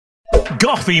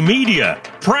Goffey Media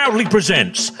proudly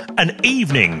presents an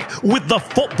evening with the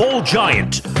football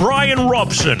giant, Bryan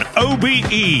Robson,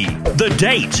 OBE. The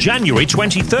date, January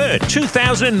 23rd,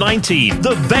 2019.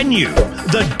 The venue,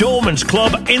 the Dormans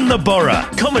Club in the Borough.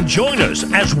 Come and join us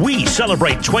as we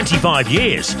celebrate 25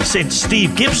 years since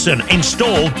Steve Gibson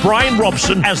installed Bryan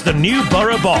Robson as the new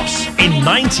borough boss in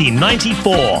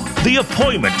 1994. The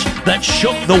appointment that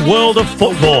shook the world of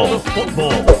football.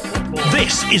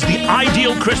 This is the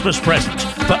ideal Christmas present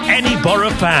for any borough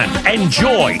fan.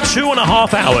 Enjoy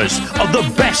 2.5 hours of the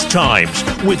best times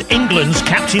with England's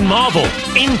Captain Marvel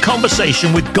in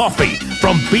conversation with Goffey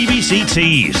from BBC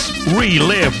Tees.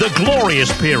 Relive the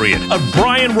glorious period of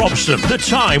Bryan Robson, the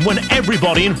time when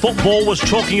everybody in football was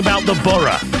talking about the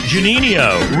borough.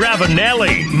 Juninho,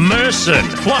 Ravanelli, Merson,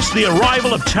 plus the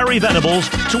arrival of Terry Venables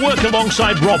to work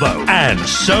alongside Robbo, and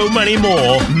so many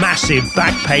more massive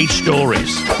back page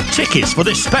stories. Tickets for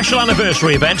this special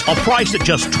anniversary event are priced at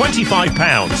just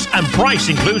 £25, and price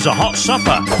includes a hot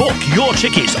supper. Book your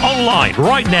tickets online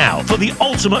right now for the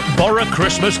ultimate borough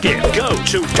Christmas gift. Go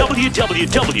to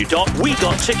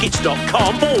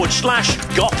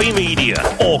www.wegottickets.com/Goffey Media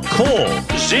or call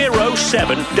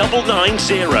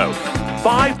 07990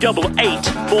 588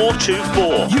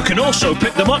 424. You can also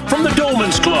pick them up from the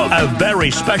Dormans Club. A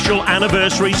very special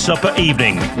anniversary supper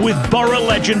evening with borough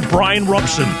legend Bryan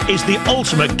Robson is the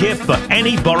ultimate gift for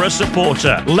any borough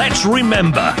supporter. Let's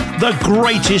remember the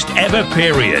greatest ever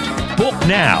period. Book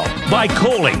now by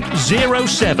calling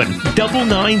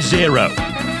 07990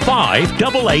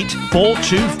 588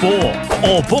 424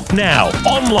 or book now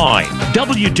online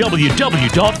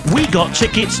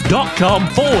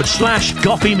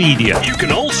www.wegottickets.com/Goffey Media. You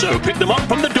can also pick them up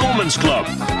from the Dormans Club.